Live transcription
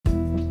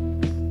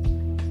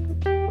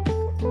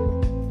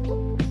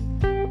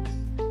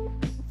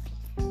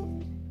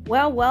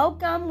Well,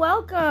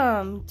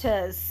 welcome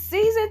to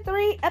Season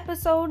 3,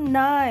 Episode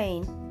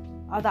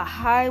 9 of the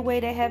Highway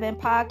to Heaven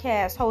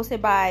podcast,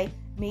 hosted by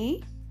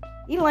me,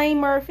 Elaine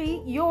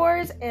Murphy,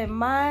 yours and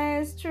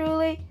mine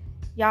truly.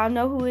 Y'all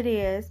know who it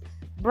is.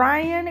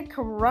 Brian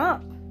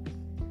Crump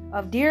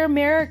of Dear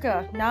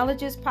America,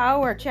 Knowledge is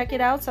Power. Check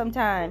it out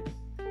sometime.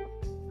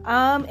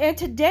 And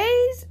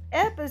today's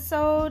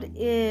episode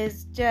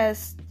is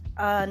just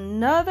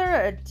another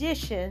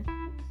edition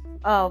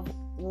of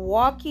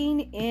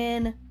Walking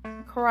in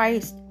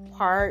Christ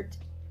Part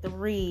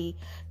 3,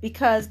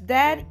 because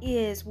that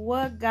is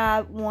what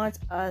God wants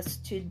us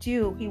to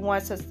do. He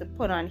wants us to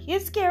put on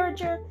His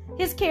character,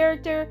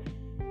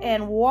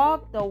 and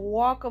walk the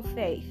walk of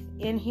faith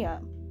in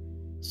Him.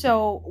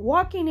 So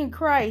walking in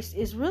Christ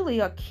is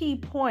really a key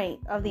point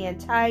of the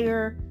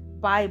entire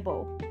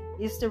Bible.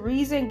 It's the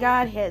reason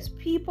God has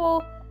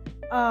people,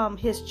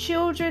 His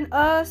children,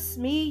 us,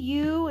 me,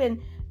 you,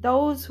 and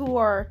those who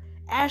are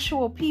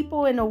actual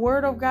people in the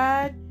Word of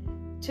God,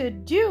 to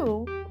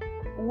do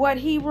what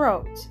He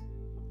wrote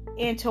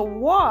and to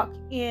walk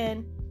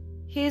in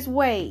His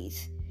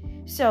ways.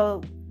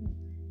 So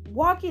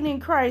walking in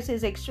Christ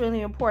is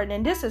extremely important,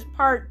 and this is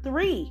part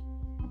 3.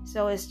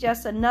 So it's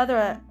just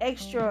another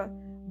extra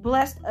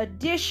blessed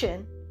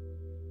edition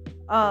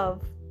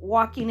of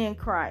Walking in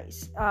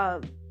Christ,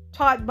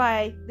 taught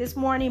by this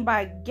morning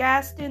by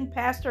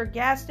Pastor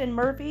Gaston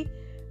Murphy.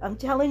 I'm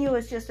telling you,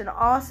 it's just an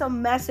awesome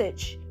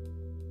message.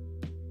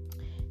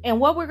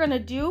 And what we're going to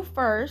do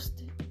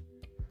first,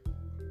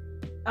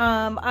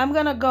 I'm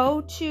going to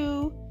go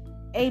to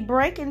a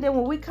break, and then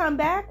when we come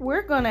back,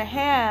 we're going to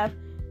have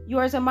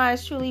yours and mine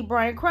truly,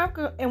 Brian Crump,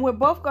 and we're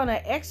both going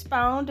to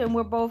expound, and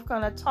we're both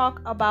going to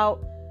talk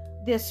about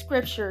the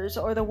scriptures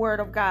or the Word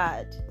of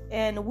God.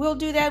 And we'll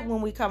do that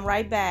when we come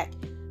right back.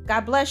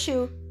 God bless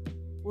you.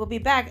 We'll be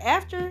back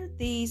after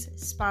these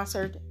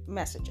sponsored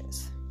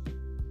messages.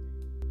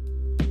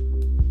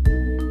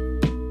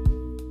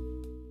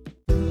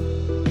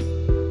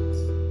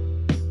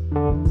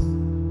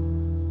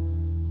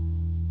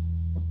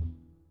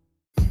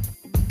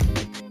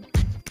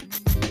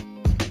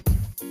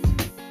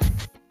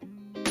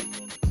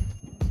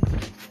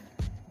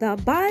 The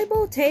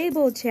Bible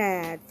Table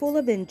Chat, full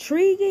of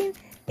intriguing,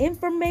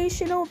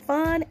 informational,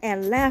 fun,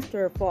 and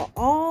laughter for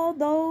all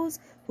those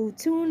who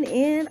tune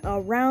in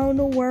around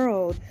the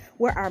world,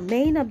 where our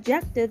main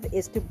objective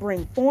is to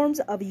bring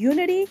forms of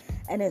unity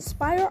and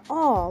inspire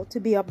all to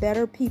be a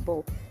better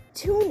people.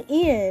 Tune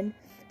in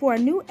for a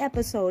new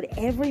episode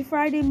every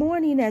Friday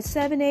morning at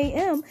 7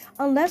 a.m.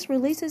 unless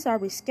releases are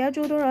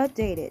rescheduled or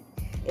updated.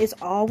 It's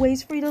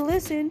always free to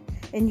listen,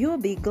 and you'll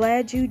be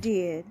glad you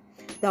did.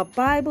 The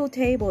Bible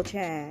Table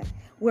Chat,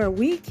 where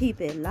we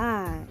keep it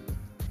live.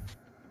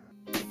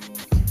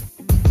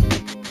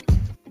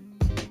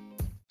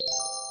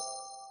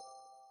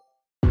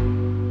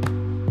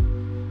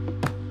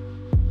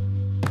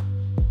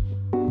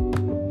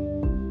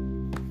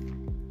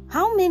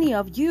 How many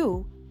of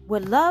you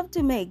would love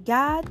to make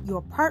God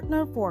your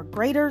partner for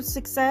greater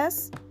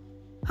success?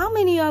 How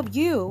many of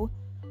you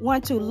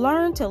want to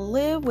learn to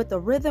live with the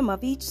rhythm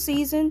of each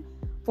season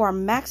for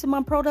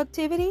maximum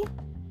productivity?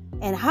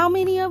 And how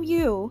many of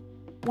you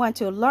want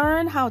to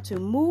learn how to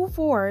move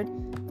forward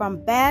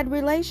from bad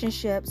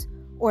relationships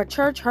or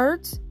church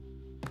hurts?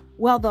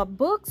 Well, the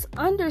books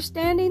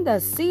Understanding the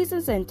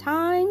Seasons and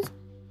Times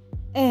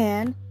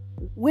and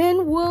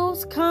When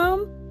Wolves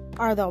Come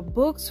are the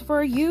books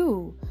for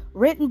you.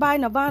 Written by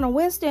Nirvana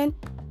Winston,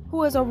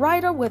 who is a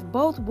writer with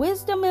both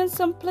wisdom and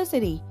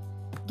simplicity,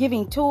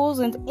 giving tools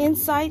and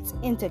insights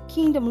into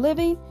kingdom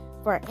living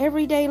for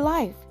everyday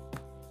life.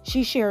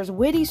 She shares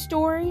witty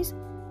stories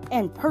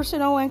and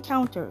personal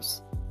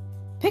encounters.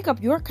 Pick up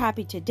your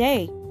copy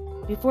today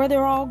before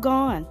they're all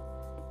gone.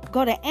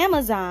 Go to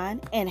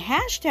Amazon and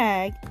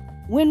hashtag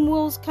When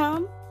Wolves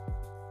Come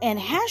and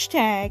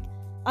hashtag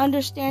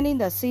Understanding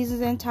the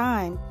Seasons and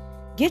Time.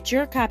 Get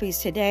your copies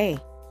today.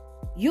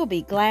 You'll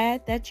be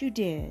glad that you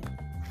did.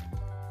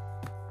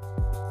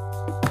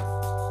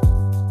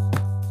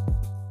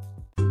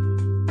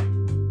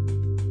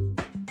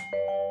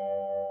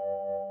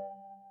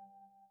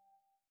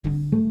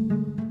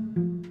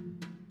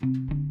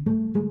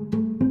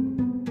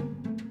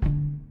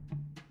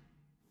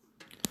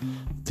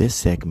 This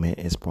segment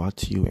is brought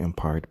to you in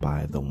part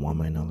by The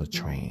Woman on the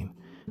Train.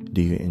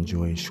 Do you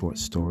enjoy short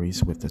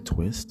stories with a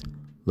twist?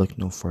 Look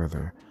no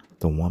further.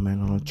 The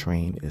Woman on the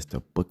Train is the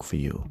book for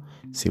you.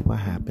 See what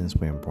happens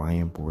when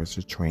Brian boards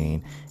the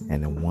train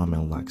and a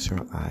woman locks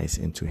her eyes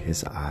into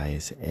his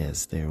eyes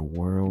as their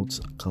worlds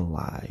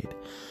collide.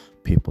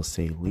 People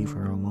say leave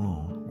her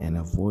alone and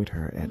avoid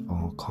her at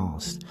all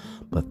costs,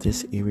 but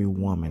this eerie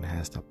woman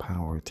has the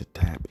power to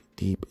tap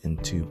deep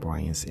into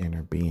Brian's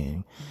inner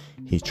being.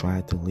 He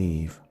tried to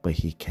leave, but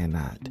he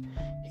cannot.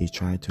 He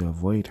tried to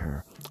avoid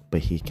her,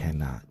 but he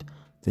cannot.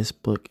 This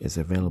book is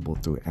available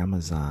through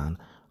Amazon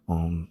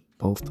on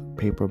both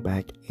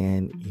paperback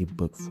and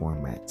ebook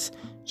formats.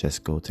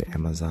 Just go to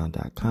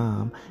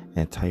Amazon.com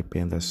and type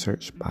in the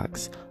search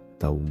box,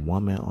 The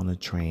Woman on the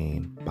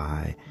Train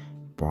by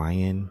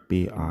Brian,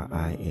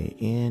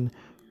 Brian,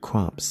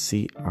 Crump,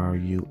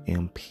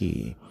 CRUMP.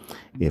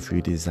 If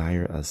you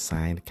desire a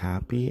signed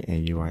copy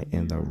and you are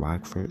in the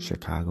Rockford,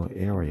 Chicago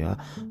area,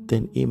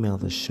 then email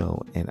the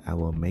show and I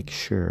will make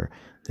sure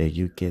that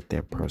you get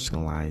their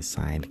personalized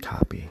signed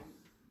copy.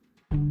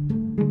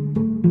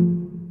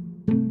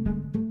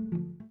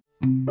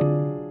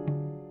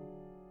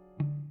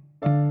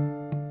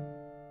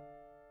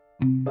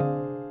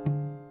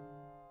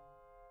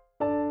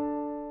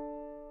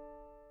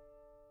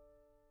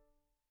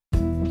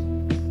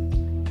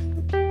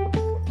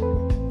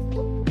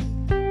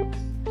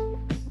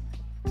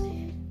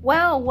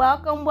 Well,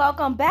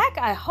 welcome back.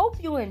 I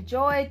hope you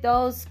enjoyed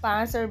those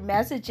sponsored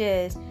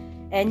messages.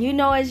 And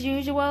as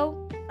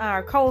usual,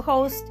 our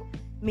co-host,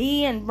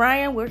 me and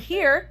Brian, we're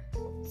here.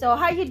 So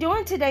how you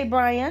doing today,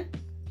 Brian?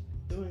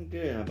 Doing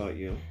good. How about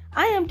you?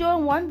 I am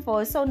doing wonderful.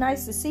 It's so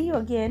nice to see you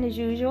again as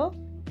usual.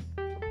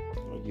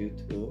 You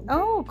too.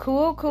 Oh,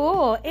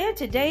 cool. And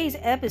today's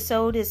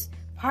episode is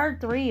part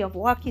 3 of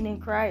Walking in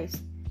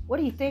Christ. What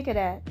do you think of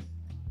that?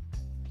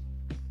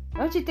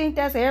 Don't you think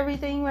that's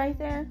everything right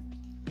there?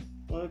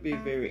 Well, it'd be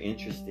very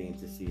interesting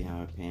to see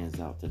how it pans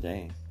out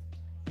today.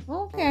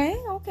 Okay.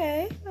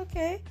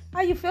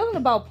 How you feeling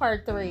about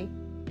part 3?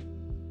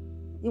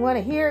 You want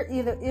to hear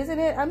either, isn't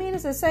it? I mean,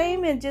 it's the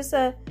same and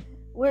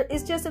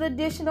it's just an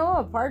additional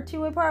of part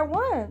 2 and part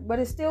 1, but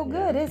it's still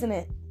good, isn't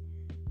it?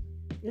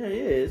 Yeah, it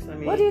is. I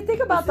mean, what do you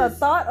think about the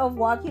thought of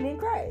walking in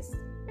Christ?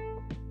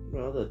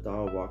 Well, the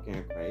thought of walking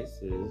in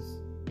Christ is,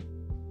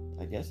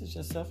 I guess it's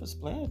just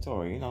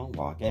self-explanatory,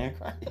 walking in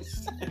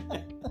Christ.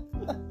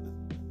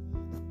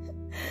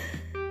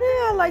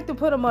 I like to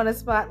put them on a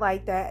spot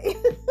like that.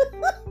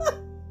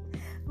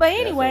 But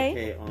anyway.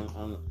 That's okay.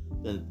 On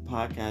the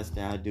podcast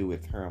that I do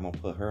with her, I'm going to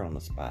put her on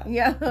the spot.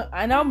 Yeah,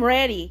 and I'm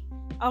ready.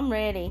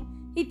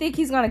 He think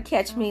he's going to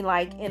catch me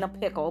like in a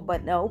pickle,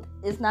 but nope,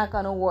 it's not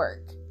going to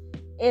work.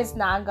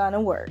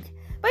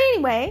 But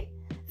anyway,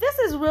 this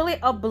is really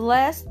a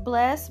blessed,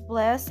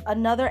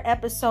 another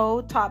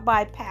episode taught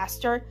by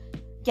Pastor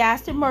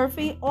Gaston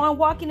Murphy on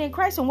Walking in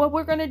Christ. And what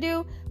we're going to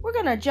do, we're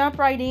going to jump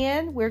right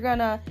in. We're going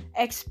to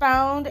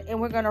expound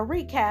and we're going to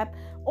recap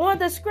on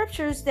the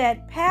scriptures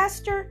that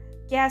Pastor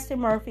Gaston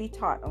Murphy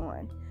taught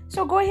on.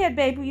 So go ahead,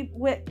 baby.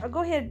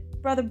 Go ahead,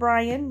 Brother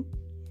Brian,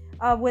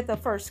 with the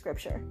first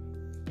scripture.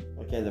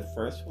 Okay, the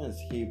first one is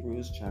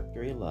Hebrews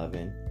chapter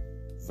 11,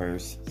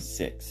 verse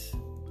 6.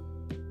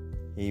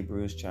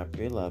 Hebrews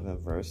chapter 11,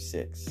 verse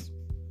 6.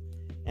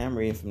 I'm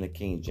reading from the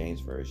King James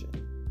Version.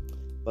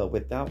 But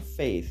without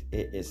faith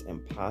it is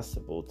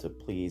impossible to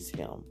please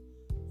him.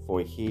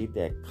 For he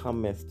that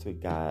cometh to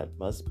God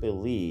must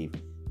believe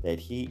that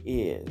he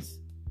is,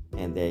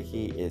 and that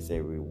he is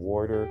a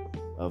rewarder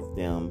of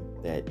them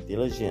that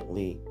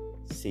diligently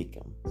seek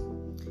him.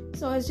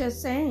 So it's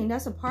just saying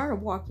that's a part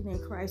of walking in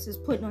Christ, is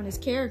putting on his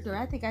character.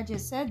 I think I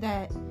just said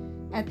that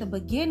at the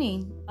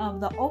beginning of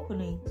the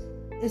opening.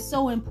 It's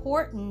so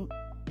important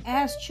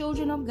as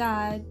children of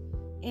God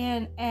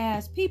and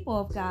as people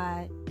of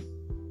God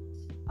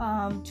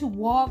to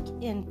walk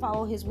and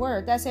follow his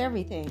word. That's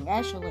everything,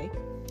 actually.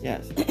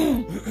 Yes.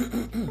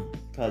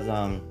 Because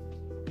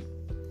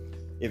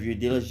if you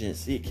diligently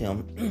seek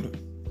him,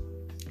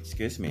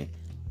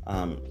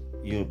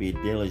 you'll be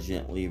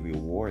diligently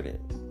rewarded.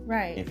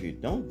 Right. If you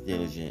don't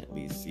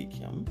diligently seek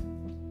him,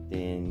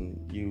 then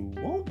you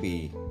won't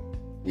be rewarded.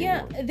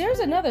 Yeah, there's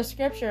another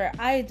scripture,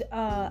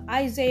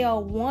 Isaiah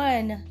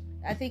 1,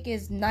 I think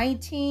is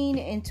 19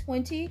 and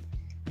 20,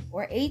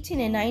 or 18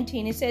 and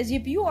 19. It says,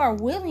 if you are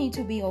willing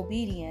to be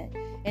obedient,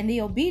 and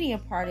the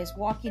obedient part is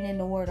walking in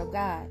the word of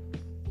God,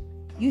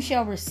 you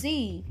shall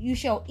receive, you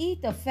shall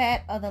eat the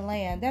fat of the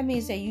land. That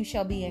means that you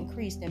shall be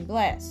increased and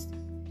blessed.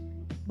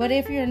 But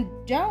if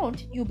you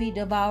don't, you'll be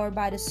devoured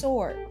by the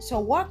sword. So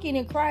walking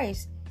in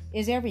Christ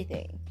is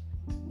everything.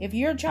 If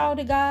you're a child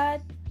of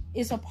God,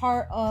 it's a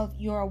part of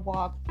your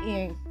walk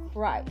in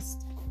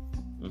Christ.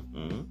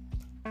 Mm-hmm.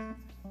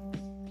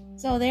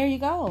 So there you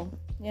go.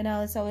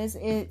 So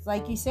it's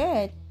like you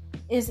said,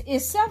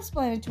 it's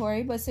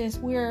self-explanatory, but since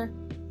we're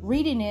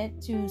reading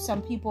it to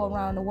some people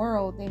around the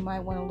world, they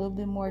might want a little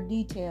bit more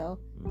detail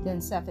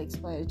than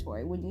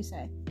self-explanatory, wouldn't you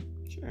say?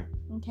 Sure.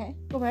 Okay,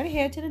 go right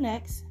ahead to the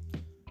next.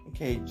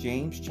 Okay,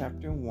 James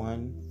chapter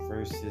 1,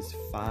 verses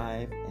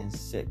 5 and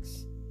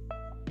 6.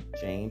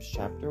 James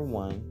chapter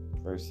 1,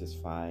 verses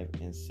 5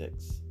 and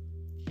 6.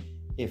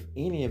 If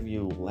any of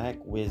you lack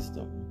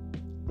wisdom,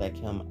 let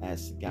him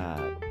ask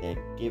God, that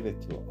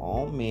giveth to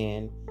all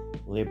men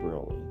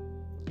liberally,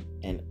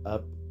 and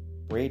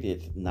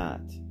upbraideth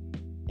not,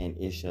 and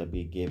it shall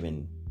be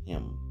given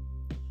him.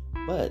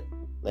 But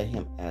let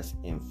him ask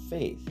in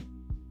faith,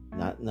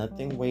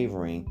 nothing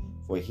wavering,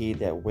 for he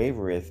that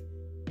wavereth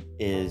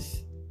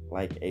is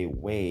like a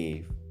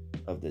wave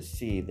of the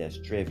sea that's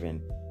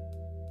driven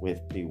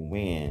with the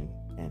wind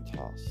and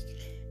tossed.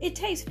 It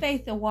takes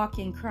faith to walk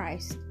in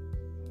Christ,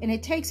 and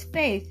it takes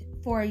faith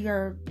for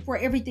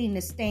everything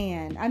to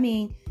stand. I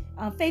mean,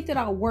 faith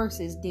without works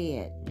is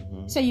dead.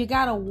 Mm-hmm. So you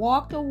gotta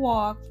walk the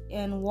walk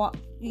and walk.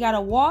 You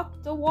gotta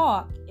walk the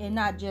walk and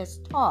not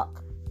just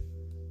talk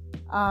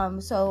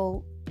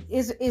So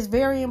it's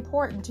very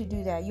important to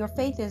do that. Your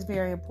faith is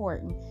very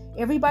important.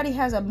 Everybody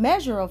has a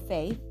measure of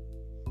faith,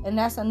 and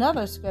that's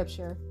another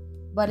scripture,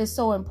 but it's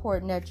so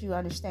important that you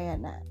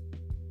understand that.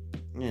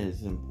 Yeah,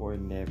 it's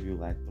important that if you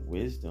lack the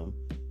wisdom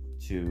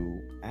to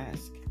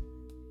ask.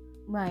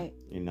 Right.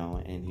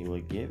 And he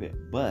will give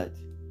it. But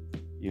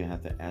you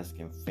have to ask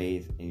in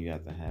faith, and you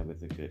have to have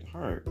it with a good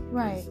heart.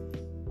 Right.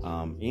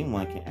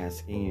 Anyone can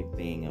ask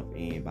anything of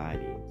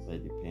anybody, but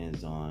it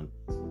depends on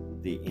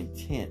the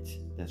intent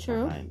that's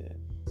behind it.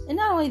 And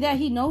not only that,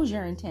 he knows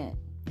your intent.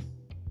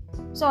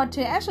 So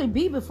to actually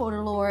be before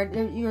the Lord,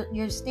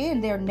 you're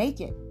standing there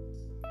naked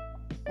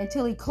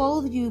until he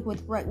clothed you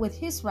with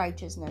his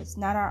righteousness,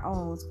 not our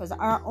own, because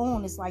our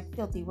own is like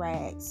filthy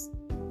rags.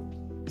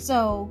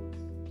 So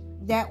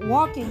that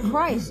walk in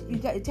Christ,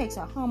 it takes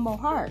a humble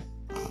heart.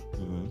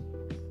 Mm-hmm.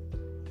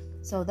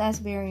 So that's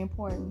very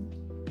important.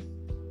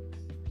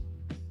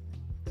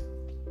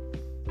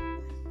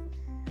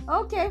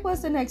 Okay,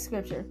 what's the next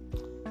scripture?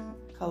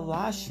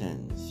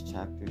 Colossians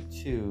chapter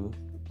 2,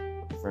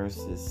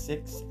 verses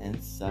 6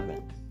 and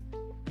 7.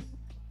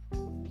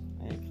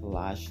 And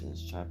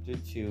Colossians chapter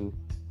 2,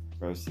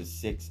 verses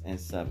 6 and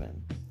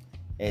 7.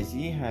 As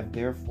ye have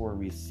therefore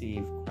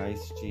received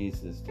Christ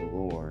Jesus the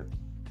Lord,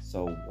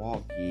 so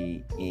walk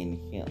ye in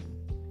him,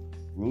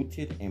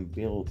 rooted and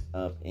built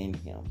up in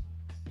him,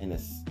 and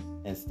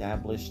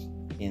established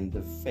in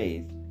the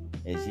faith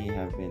as ye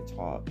have been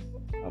taught,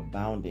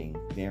 abounding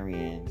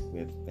therein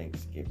with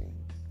thanksgiving.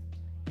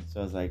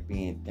 So it's like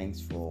being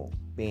thankful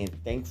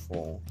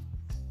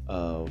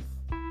of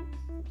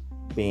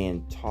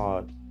being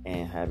taught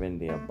and having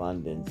the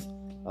abundance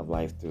of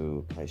life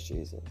through Christ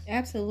Jesus.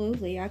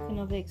 Absolutely. I couldn't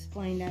have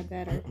explained that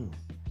better.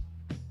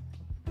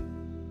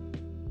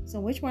 So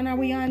which one are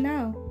we on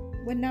now?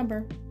 What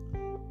number?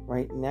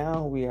 Right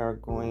now we are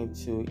going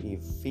to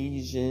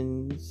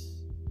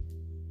Ephesians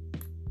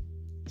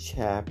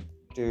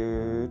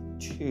chapter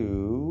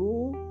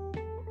 2.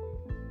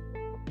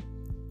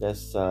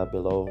 That's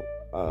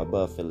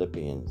above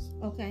Philippians.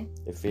 Okay.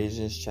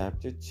 Ephesians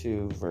chapter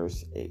 2,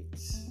 verse 8.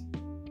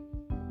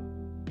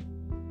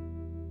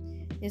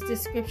 Is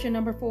this scripture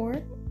number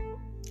 4?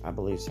 I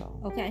believe so.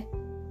 Okay.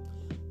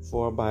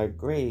 For by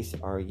grace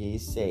are ye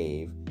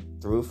saved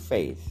through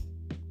faith,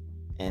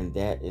 and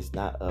that is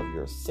not of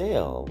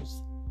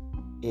yourselves.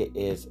 It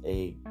is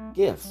a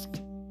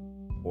gift,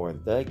 or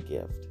the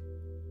gift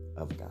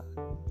of God.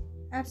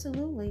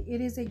 Absolutely.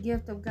 It is a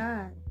gift of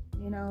God.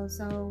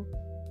 So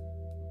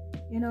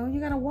you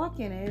got to walk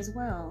in it as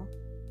well.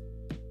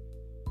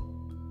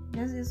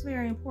 It's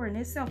very important.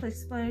 It's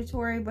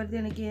self-explanatory, but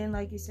then again,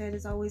 like you said,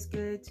 it's always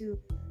good to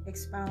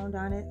expound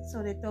on it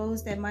so that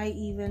those that might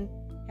even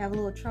have a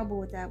little trouble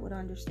with that would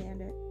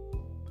understand it.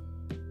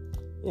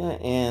 Yeah,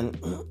 and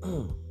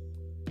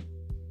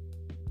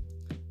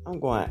I'm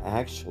going to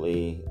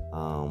actually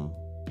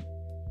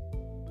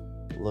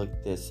look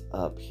this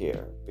up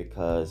here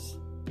because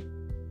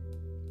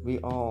we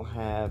all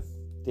have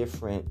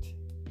different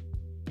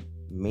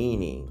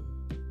meaning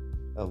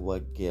of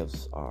what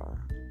gifts are.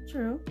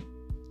 True.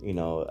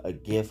 A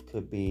gift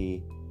could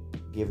be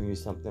giving you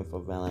something for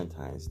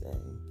Valentine's Day,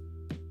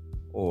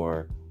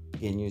 or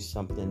getting you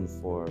something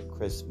for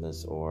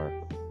Christmas, or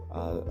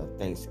a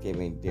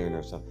Thanksgiving dinner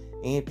or something.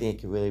 Anything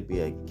can really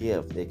be a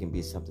gift. It can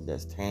be something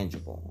that's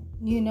tangible.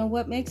 You know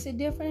what makes it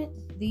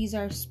different? These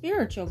are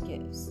spiritual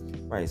gifts.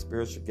 Right,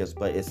 spiritual gifts,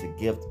 but it's a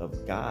gift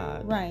of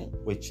God. Right.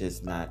 Which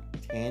is not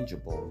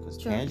tangible, because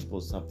tangible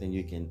is something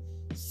you can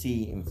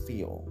see and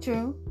feel.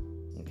 True.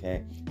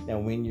 Okay. Now,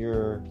 when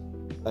you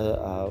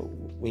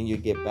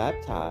get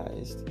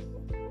baptized,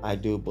 I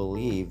do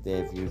believe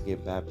that if you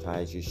get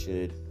baptized, you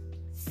should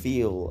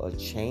feel a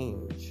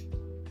change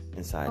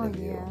inside of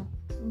you. Yeah.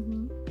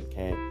 Mm-hmm.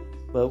 Okay.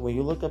 But when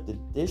you look up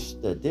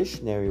the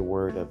dictionary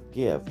word of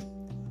gift,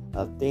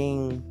 a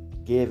thing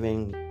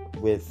given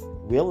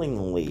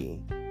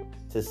willingly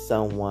to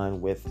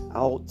someone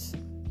without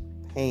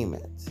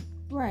payment.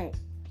 Right.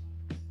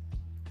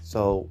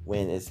 So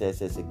when it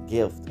says it's a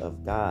gift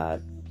of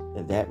God,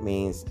 then that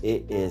means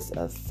it is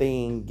a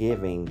thing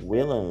given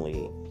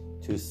willingly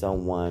to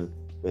someone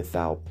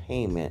without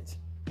payment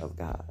of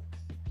God.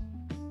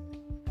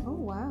 Oh,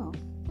 wow.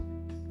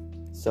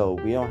 So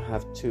we don't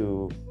have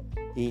to,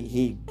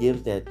 he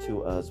gives that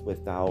to us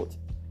without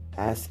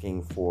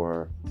asking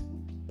for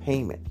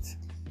payment.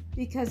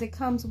 Because it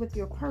comes with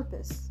your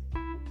purpose.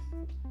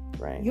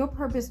 Right. Your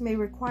purpose may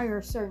require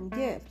a certain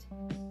gift.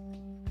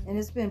 And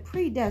it's been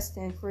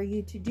predestined for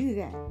you to do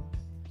that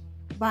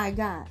by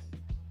God.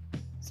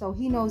 So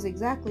he knows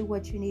exactly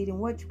what you need and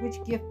which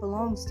gift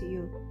belongs to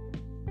you.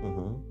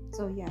 Mm-hmm.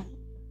 So, yeah.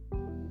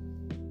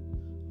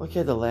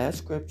 Okay, the last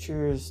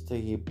scripture is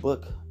the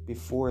book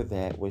before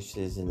that, which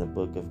is in the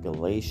book of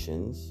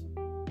Galatians,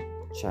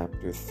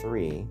 chapter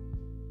 3,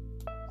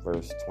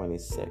 verse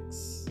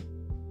 26.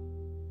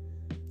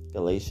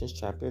 Galatians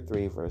chapter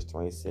 3, verse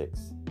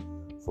 26.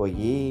 For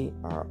ye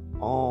are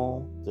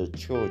all the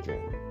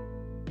children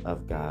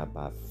of God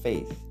by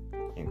faith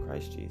in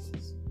Christ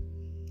Jesus.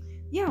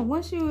 Yeah,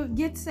 once you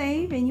get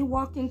saved and you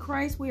walk in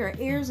Christ, we are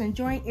heirs and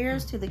joint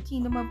heirs to the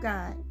kingdom of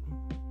God.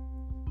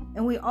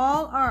 And we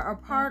all are a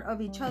part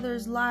of each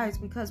other's lives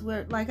because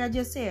we're, like I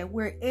just said,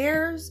 we're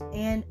heirs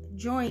and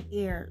joint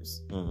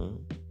heirs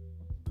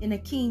in the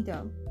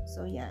kingdom.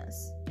 So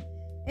yes.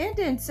 And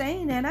in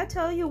saying that, I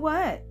tell you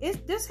what,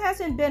 this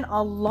hasn't been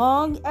a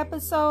long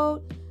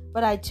episode,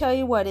 but I tell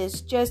you what,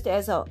 it's just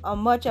as a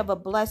much of a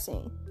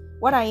blessing.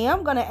 What I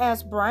am going to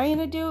ask Brian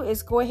to do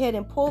is go ahead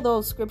and pull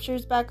those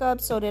scriptures back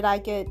up so that I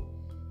could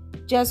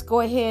just go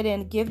ahead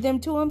and give them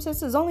to him,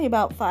 since there's only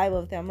about 5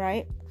 of them,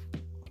 right?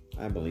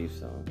 I believe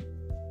so.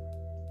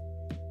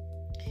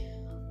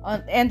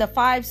 And the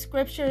 5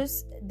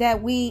 scriptures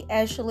that we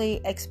actually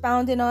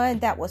expounded on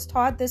that was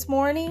taught this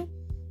morning.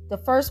 The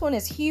first one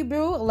is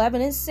Hebrew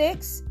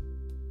 11:6,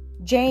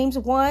 James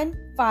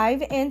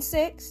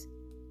 1:5-6,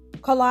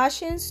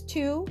 Colossians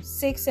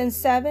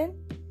 2:6-7,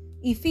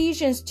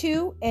 Ephesians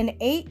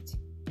 2:8,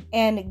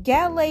 and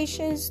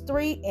Galatians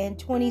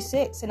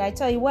 3:26. And I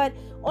tell you what,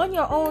 on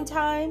your own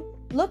time,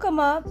 look them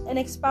up and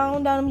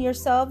expound on them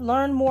yourself,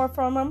 learn more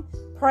from them,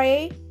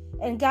 pray,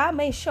 and God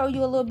may show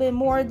you a little bit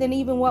more than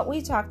even what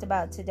we talked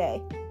about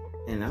today.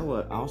 And I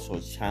would also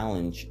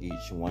challenge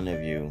each one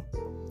of you,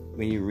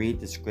 when you read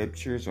the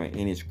scriptures or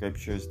any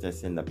scriptures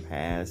that's in the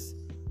past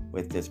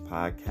with this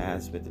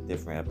podcast, with the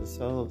different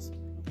episodes,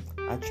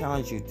 I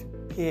challenge you to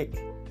pick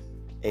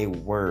a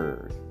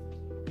word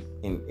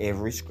in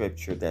every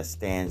scripture that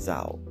stands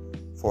out.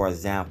 For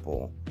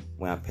example,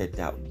 when I picked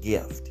out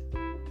gift,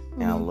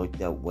 and I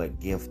looked up what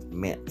gift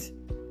meant.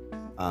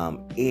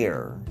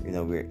 Heir,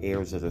 we're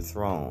heirs of the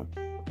throne.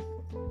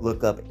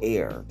 Look up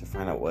heir to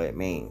find out what it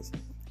means.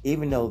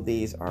 Even though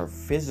these are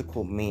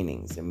physical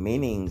meanings and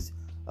meanings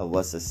of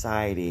what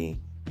society,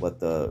 what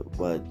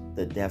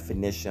the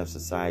definition of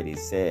society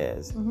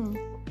says,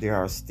 there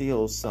are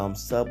still some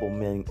subtle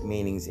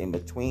meanings in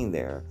between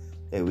there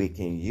that we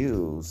can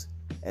use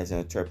as an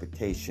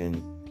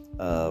interpretation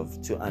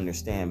to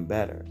understand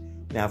better.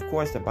 Now, of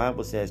course, the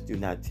Bible says do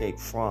not take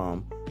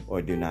from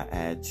or do not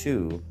add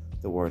to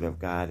the Word of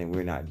God, and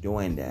we're not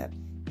doing that.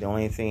 The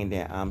only thing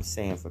that I'm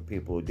saying for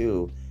people to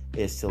do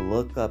is to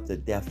look up the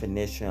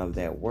definition of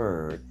that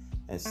word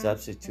and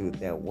substitute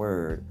that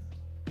word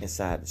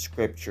inside the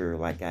scripture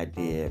like I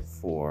did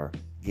for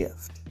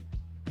gift.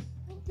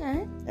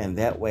 Okay. And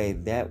that way,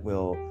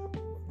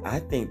 I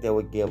think that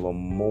would give a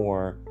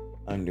more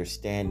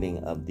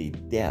understanding of the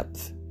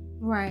depth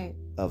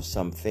of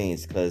some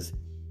things, because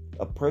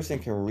a person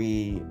can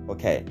read,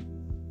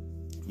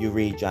 you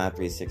read John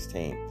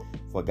 3:16.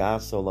 For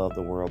God so loved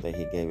the world that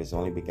he gave his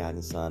only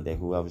begotten Son, that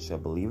whoever shall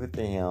believeth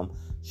in him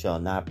shall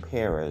not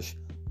perish,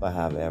 but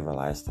have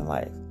everlasting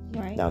life.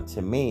 Right. Now,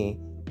 to me,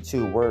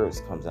 2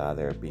 words comes out of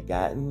there,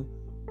 begotten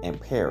and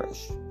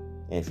perish.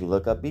 And if you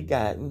look up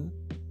begotten,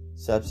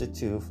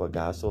 substitute for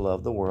God so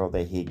loved the world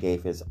that he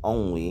gave his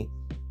only,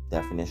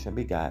 definition of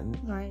begotten,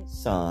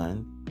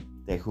 Son,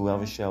 that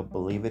whoever shall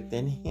believeth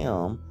in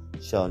him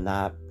shall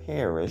not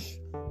perish.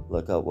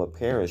 Look up what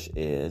perish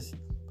is,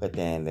 put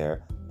that in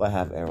there, but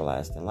have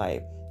everlasting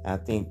life. And I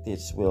think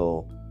this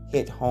will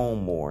hit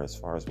home more as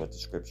far as what the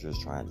scripture is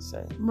trying to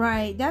say.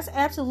 Right. That's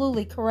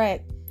absolutely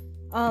correct.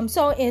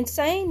 So in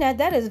saying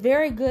that is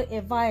very good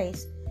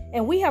advice.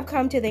 And we have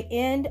come to the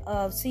end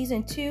of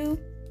season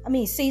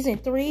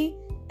 3,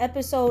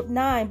 episode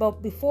 9.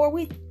 But before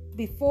we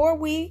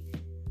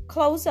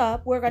close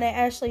up, we're going to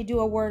actually do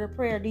a word of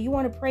prayer. Do you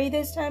want to pray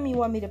this time? Or you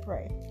want me to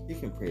pray? You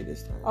can pray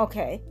this time.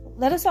 Okay.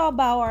 Let us all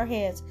bow our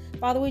heads.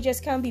 Father, we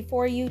just come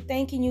before you,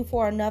 thanking you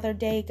for another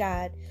day,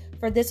 God.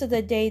 For this is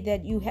the day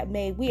that you have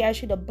made. We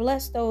ask you to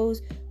bless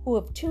those who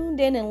have tuned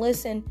in and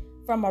listened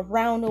from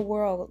around the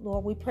world.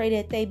 Lord, we pray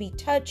that they be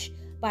touched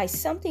by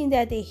something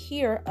that they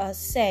hear us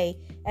say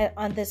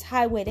on this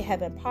Highway to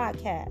Heaven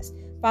podcast.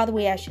 Father,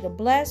 we ask you to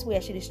bless. We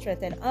ask you to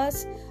strengthen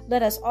us.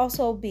 Let us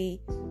also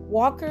be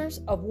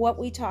walkers of what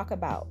we talk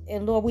about.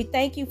 And Lord, we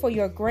thank you for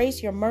your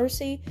grace, your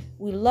mercy.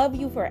 We love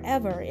you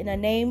forever. In the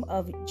name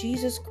of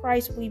Jesus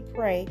Christ, we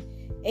pray.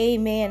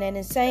 Amen. And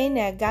in saying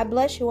that, God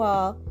bless you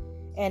all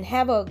and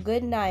have a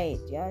good night.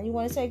 Yeah, you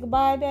want to say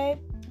goodbye, babe?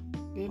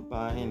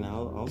 Goodbye. And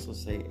I'll also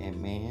say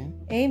amen.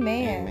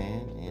 Amen.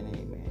 Amen and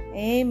amen.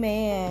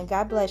 Amen.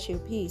 God bless you.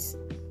 Peace.